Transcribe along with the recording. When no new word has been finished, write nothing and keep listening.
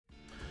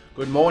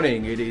Good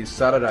morning, it is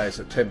Saturday,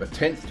 September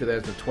 10th,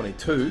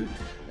 2022,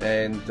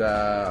 and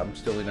I'm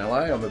still in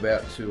LA. I'm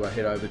about to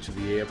head over to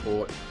the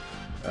airport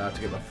to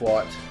get my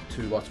flight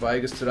to Las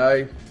Vegas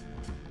today.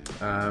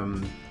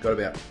 Got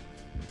about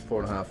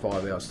 4.5,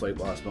 5 hours sleep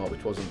last night,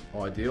 which wasn't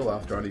ideal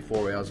after only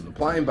 4 hours on the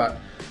plane, but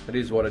it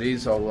is what it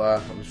is.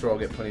 I'm sure I'll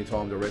get plenty of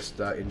time to rest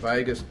in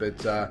Vegas,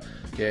 but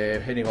yeah,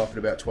 heading off at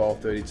about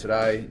 12:30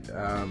 today,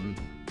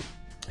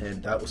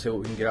 and we'll see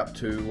what we can get up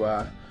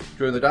to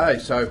during the day.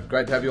 So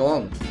great to have you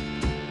along.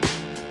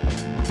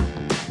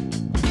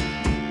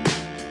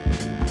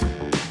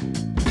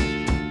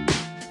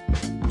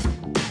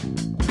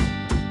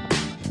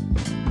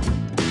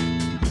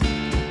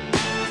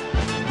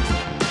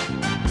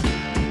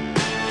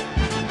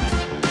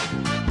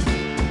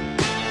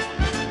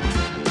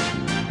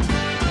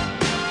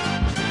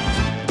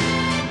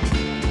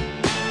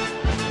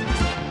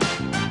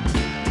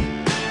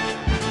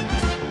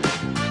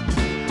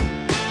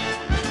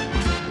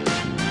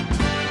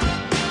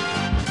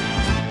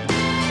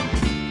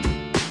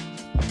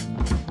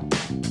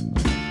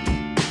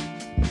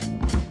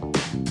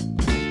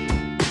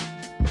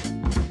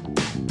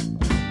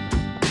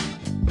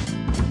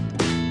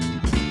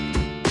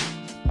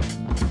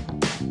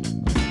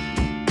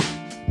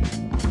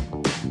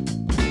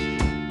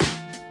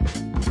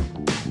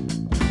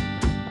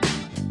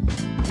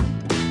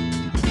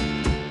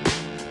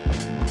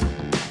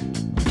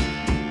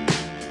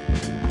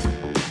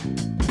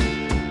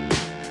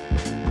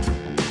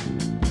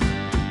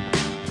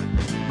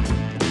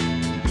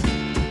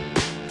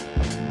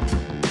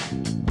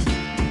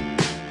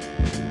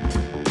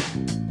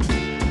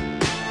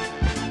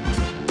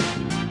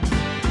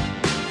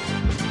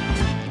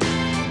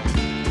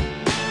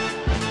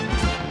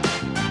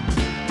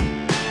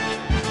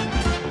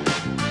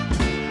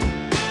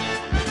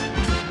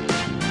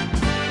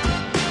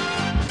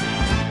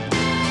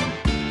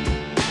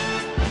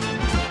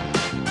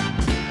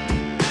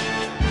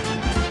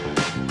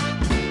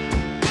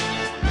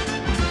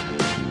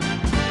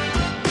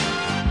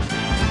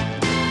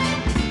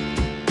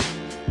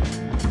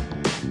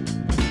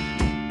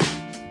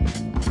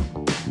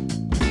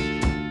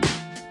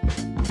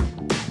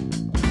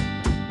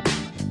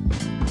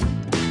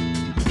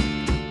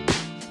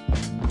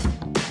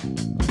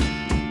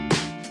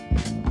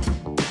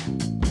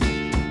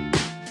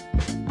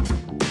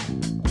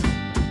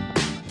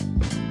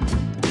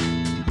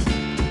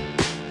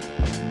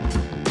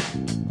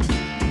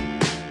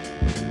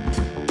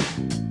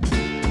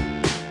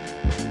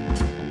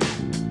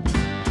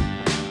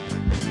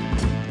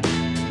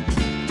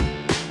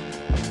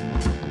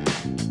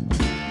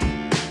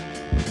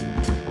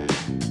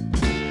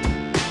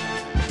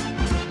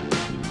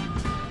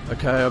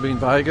 Okay, I'll be in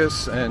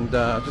Vegas and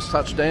just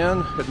touched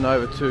down, heading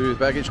over to the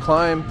baggage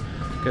claim,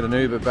 get an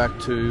Uber back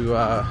to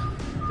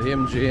the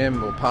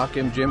MGM, or Park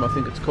MGM I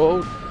think it's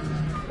called,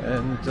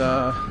 and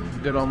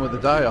get on with the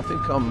day. I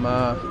think I'm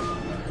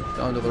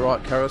going to the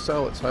right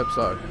carousel, let's hope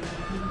so.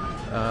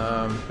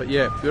 But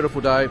yeah,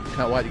 beautiful day,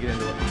 can't wait to get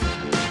into it.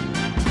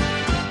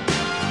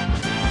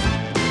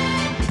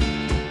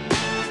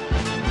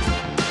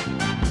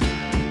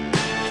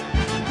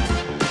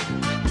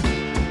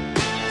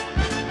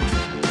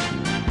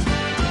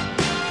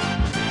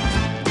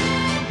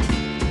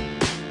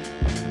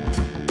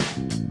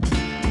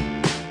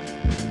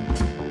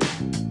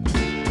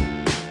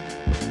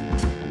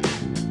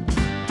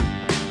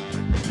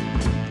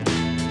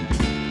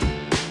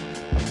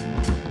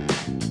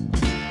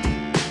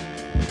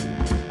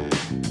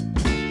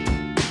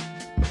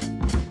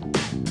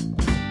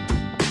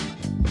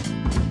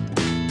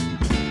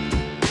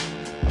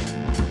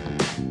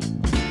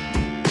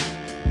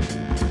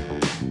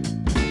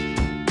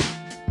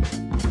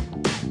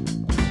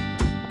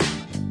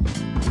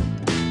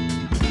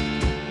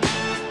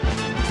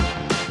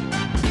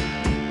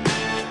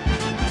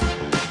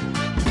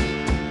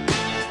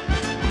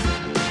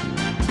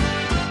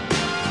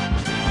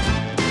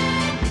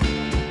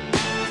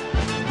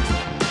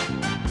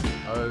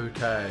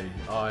 Okay,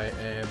 I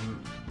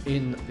am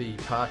in the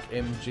Park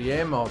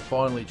MGM. I've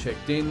finally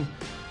checked in.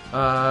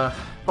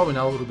 Probably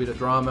know a little bit of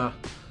drama.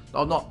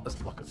 Oh,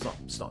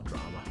 it's not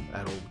drama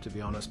at all, to be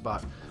honest.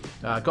 But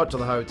got to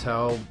the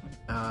hotel.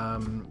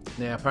 Now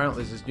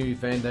apparently there's this new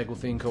fandangle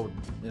thing called,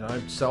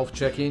 self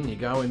check-in. You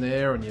go in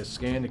there and you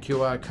scan the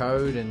QR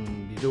code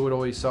and you do it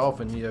all yourself,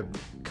 and you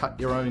cut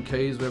your own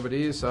keys, whatever it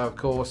is. So of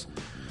course,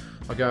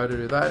 I go to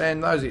do that,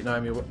 and those that know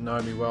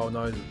me well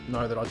know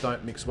that I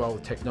don't mix well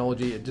with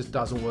technology. It just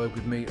doesn't work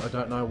with me. I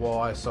don't know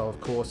why. So of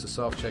course the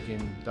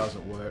self-check-in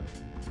doesn't work.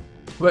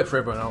 Worked for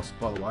everyone else,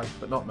 by the way,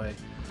 but not me.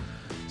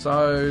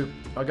 So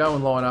I go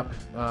and line up.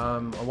 I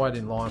wait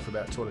in line for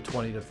about sort of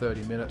 20 to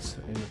 30 minutes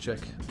in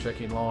the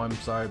check-in line.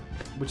 So,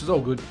 which is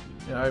all good.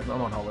 I'm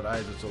on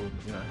holidays. It's all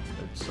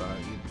it's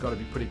you've got to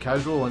be pretty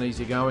casual and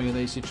easygoing in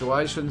these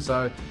situations.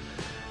 So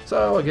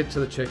I get to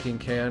the check-in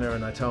counter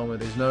and they tell me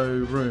there's no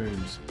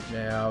rooms.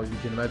 Now you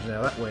can imagine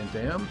how that went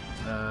down.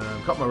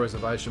 Got my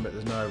reservation, but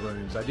there's no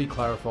rooms. They did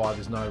clarify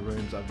there's no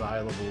rooms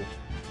available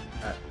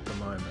at the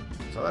moment,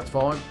 so that's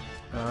fine.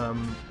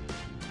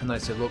 And they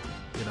said, look,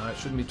 you know, it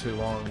shouldn't be too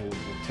long. We'll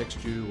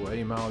text you or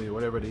email you,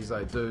 whatever it is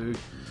they do.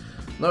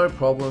 No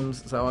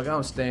problems. So I go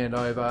and stand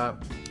over.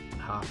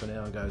 Half an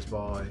hour goes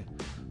by.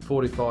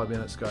 45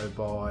 minutes go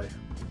by.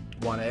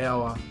 1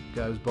 hour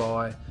goes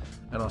by.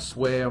 And I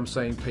swear I'm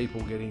seeing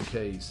people getting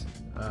keys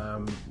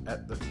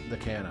at the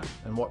counter.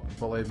 And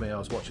believe me, I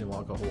was watching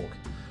like a hawk.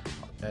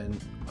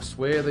 And I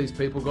swear these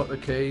people got the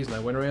keys and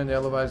they went around the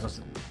elevators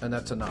and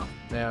that's enough.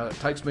 Now, it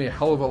takes me a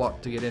hell of a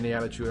lot to get any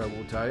attitude, I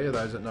will tell you.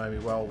 Those that know me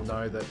well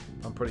know that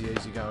I'm pretty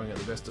easygoing at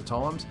the best of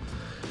times.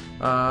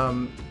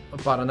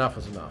 But enough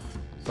is enough.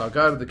 So I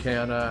go to the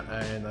counter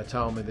and they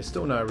tell me there's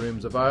still no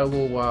rooms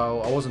available.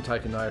 Well, I wasn't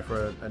taking no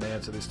for an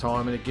answer this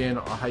time. And again,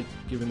 I hate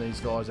giving these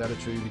guys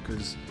attitude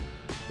because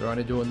they're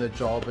only doing their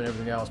job and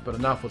everything else, but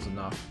enough was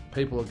enough.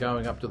 People are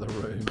going up to the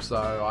room, so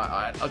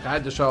I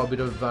had to show a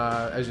bit of,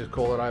 as you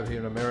call it over here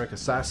in America,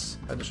 sass.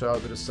 Had to show a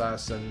bit of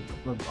sass, and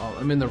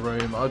I'm in the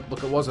room.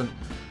 Look, it wasn't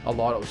a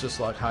lot. It was just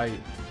like, hey,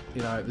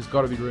 you know, there's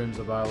got to be rooms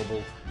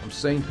available. I'm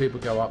seeing people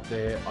go up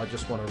there. I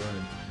just want a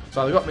room.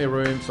 So they got me a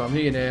room, so I'm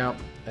here now,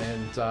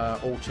 and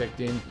all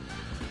checked in.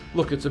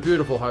 Look, it's a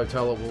beautiful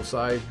hotel, I will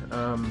say.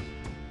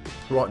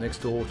 Right next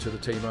door to the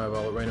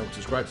T-Mobile Arena, which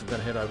is great. So I'm going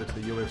to head over to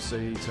the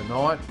UFC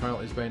tonight.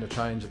 Apparently there's been a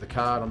change of the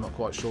card. I'm not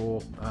quite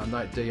sure.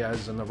 Nate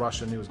Diaz and the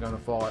Russian who was going to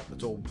fight,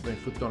 it's all been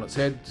flipped on its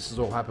head. This has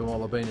all happened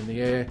while I've been in the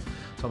air,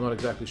 so I'm not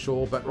exactly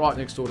sure. But right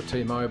next door to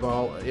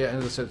T-Mobile, yeah, and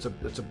as I said,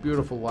 it's a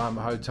beautiful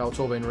hotel. It's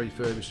all been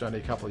refurbished only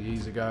a couple of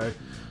years ago.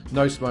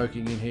 No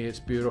smoking in here. It's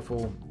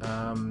beautiful,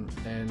 and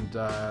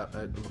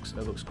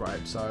it looks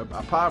great. So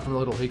apart from a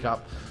little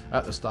hiccup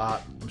at the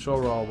start, I'm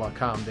sure I'll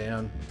calm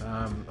down.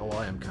 Well,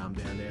 I am calmed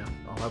down now.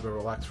 I'll have a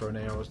relax for an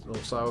hour or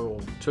so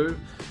or two.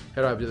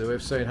 Head over to the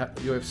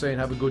UFC and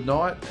have a good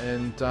night,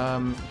 and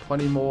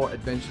plenty more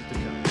adventures to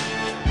come.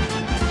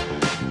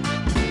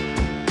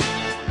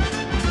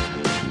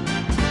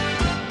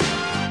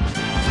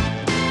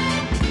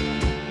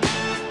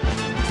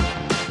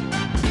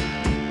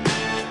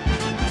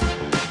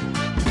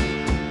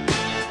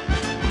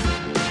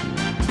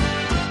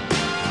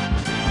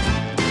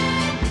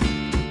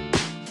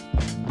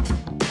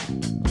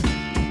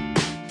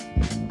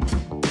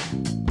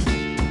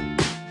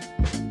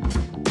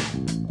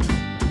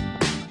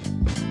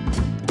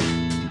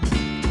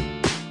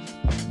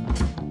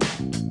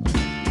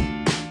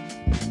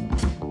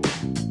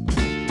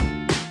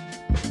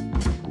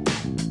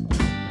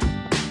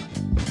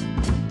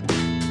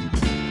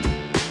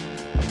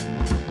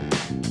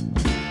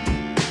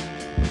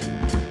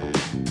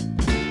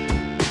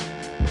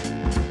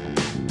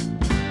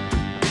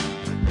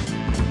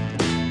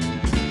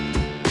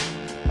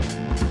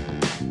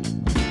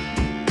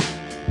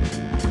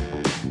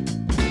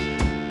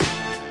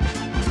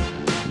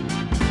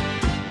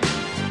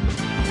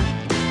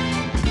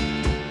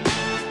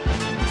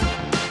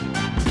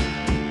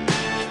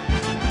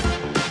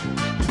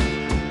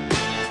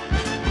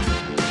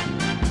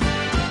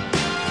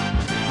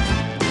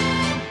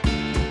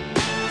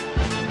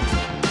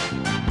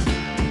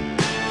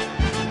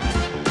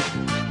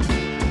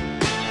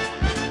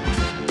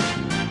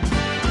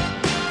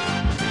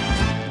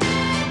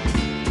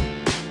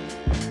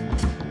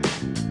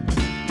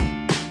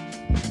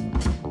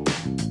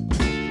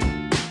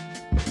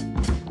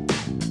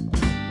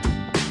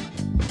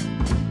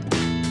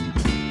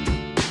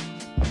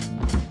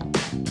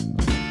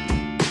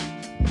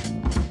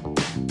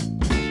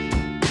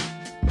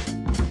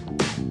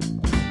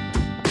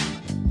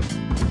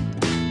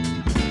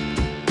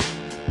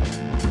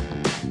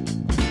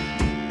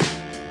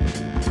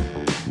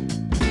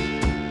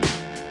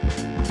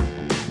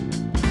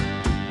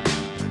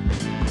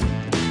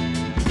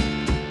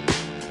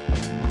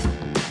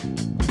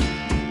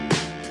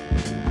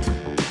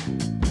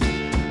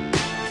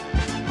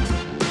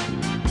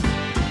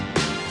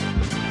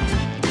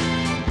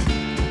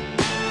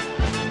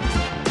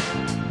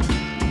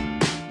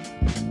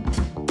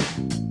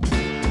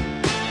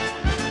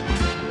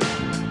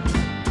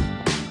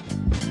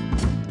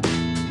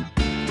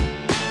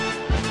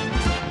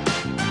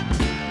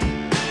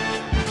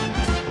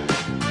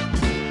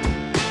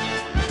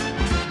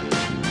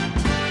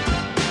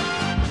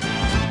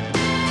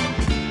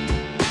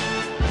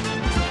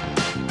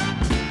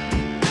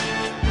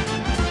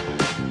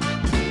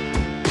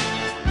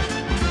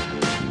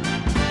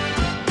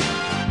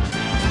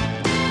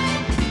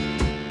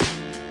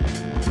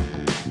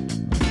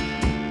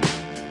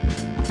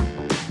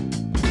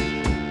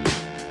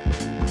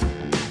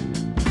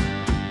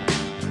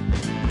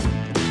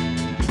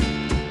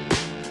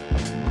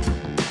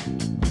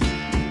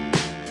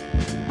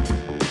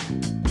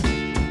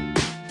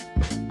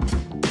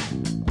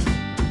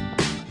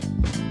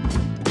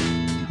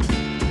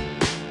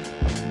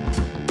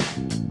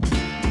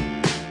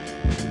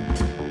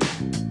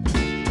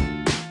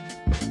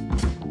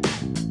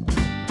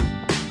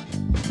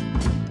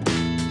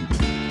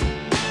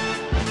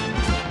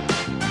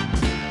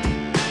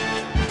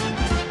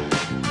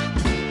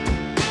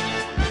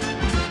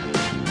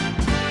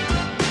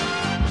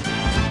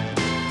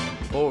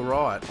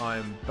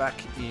 I'm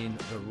back in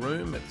the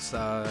room. It's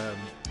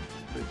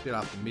a bit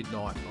after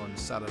midnight on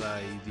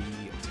Saturday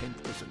the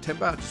 10th of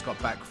September. Just got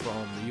back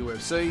from the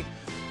UFC.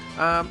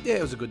 Yeah,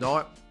 it was a good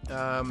night.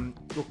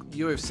 Look,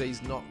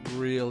 UFC's not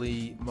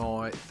really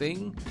my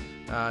thing.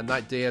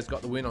 Nate Diaz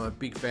got the win. I'm a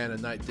big fan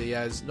of Nate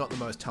Diaz. Not the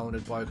most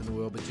talented bloke in the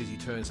world, but geez, he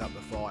turns up the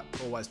fight.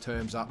 Always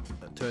turns up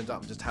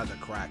and just has a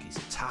crack. He's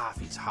tough,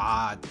 he's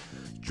hard,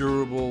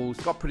 durable.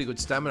 He's got pretty good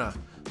stamina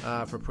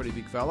for a pretty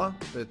big fella.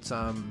 But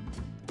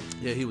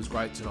yeah, he was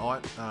great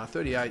tonight.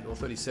 38 or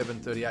 37,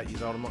 38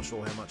 years old. I'm not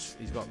sure how much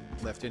he's got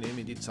left in him.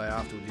 He did say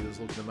afterwards he was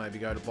looking to maybe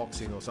go to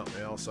boxing or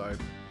something else. So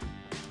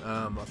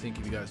I think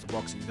if he goes to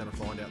boxing, he's going to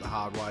find out the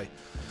hard way.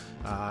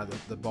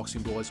 The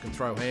boxing boys can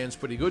throw hands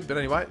pretty good. But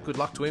anyway, good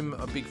luck to him.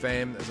 A big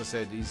fan. As I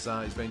said, he's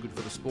been good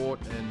for the sport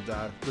and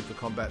good for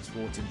combat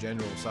sports in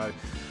general. So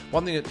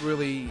one thing that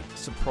really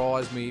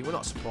surprised me, well,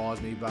 not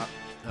surprised me, but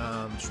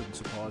shouldn't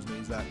surprise me,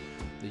 is that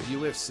the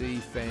UFC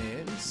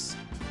fans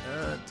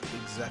aren't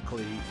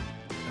exactly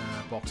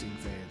boxing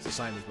fans, the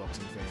same as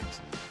boxing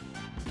fans.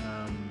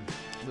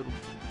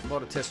 A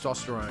lot of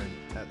testosterone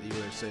at the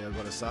UFC, I've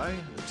got to say.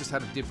 It just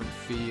had a different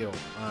feel.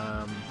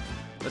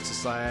 Let's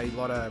just say a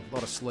lot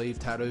of sleeve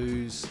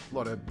tattoos, a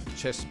lot of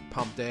chest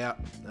pumped out.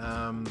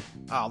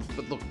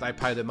 But look, they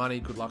pay their money.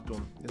 Good luck to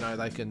them. You know,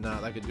 they can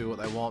do what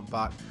they want.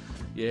 But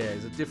yeah,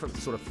 there's a different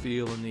sort of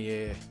feel in the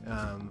air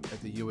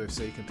at the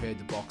UFC compared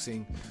to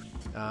boxing.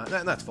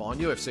 And that's fine.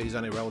 UFC is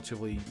only a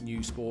relatively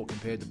new sport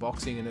compared to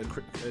boxing, and it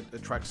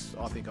attracts,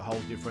 I think, a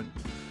whole different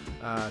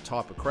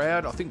type of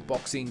crowd. I think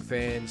boxing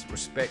fans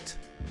respect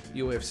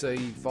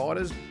UFC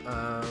fighters,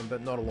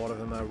 but not a lot of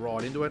them are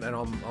right into it, and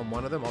I'm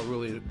one of them. I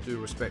really do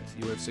respect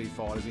UFC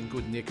fighters in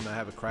good nick, and they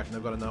have a crack, and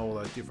they've got to know all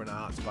those different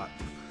arts, but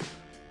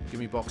give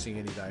me boxing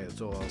any day, that's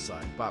all I'll say.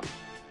 But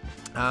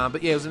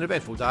yeah, it was an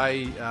eventful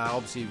day.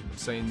 Obviously, you've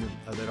seen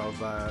that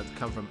I've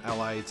come from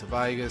LA to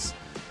Vegas.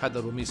 Had a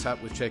little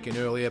mishap with check-in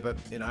earlier, but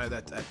you know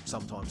that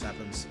sometimes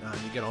happens.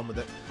 You get on with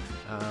it.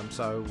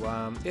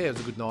 Yeah, it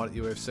was a good night at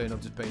UFC, and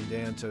I've just been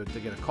down to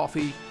get a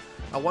coffee.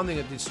 One thing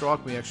that did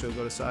strike me, actually, I've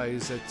got to say,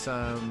 is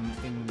that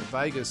in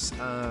Vegas,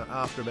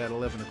 after about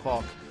 11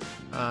 o'clock,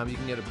 you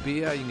can get a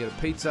beer, you can get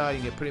a pizza, you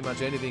can get pretty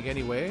much anything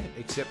anywhere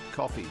except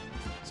coffee.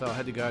 So I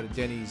had to go to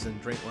Denny's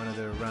and drink one of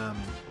their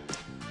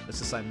let's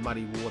just say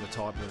muddy water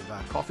type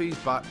of coffees,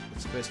 but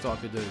it's the best I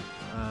could do.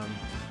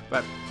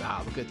 But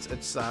look,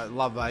 it's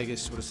love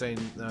Vegas. You would have seen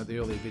the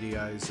earlier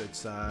videos.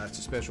 It's a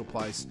special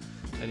place,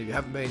 and if you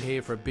haven't been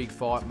here for a big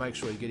fight, make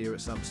sure you get here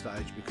at some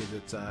stage because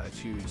it's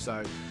huge.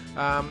 So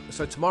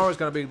tomorrow is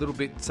going to be a little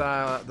bit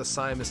the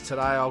same as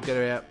today. I'll get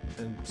out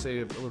and see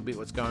a little bit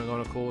what's going on,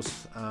 of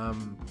course,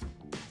 and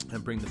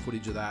bring the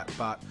footage of that.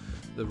 But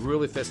the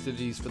really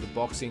festivities for the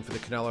boxing, for the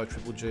CANELO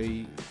Triple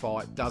G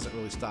fight, doesn't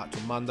really start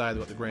till Monday. They've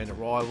got the grand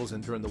arrivals,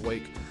 and during the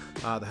week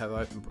they have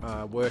open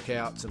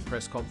workouts and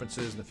press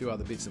conferences and a few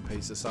other bits and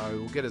pieces. So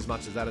we'll get as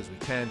much of that as we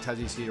can.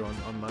 Tassie's here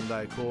on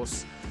Monday, of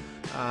course.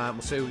 We'll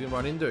see what we can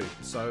run into.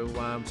 So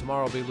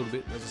tomorrow will be a little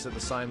bit, as I said,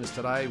 the same as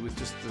today, with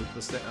just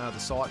the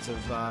sights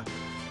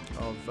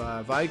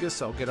of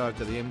Vegas. I'll get over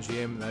to the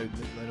MGM.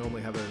 They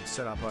normally have a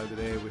setup over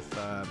there with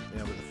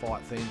with a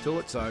fight theme to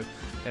it. So,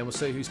 and we'll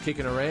see who's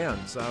kicking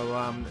around. So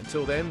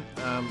until then,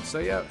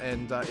 see ya,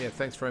 and yeah,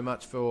 thanks very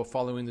much for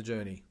following the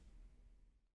journey.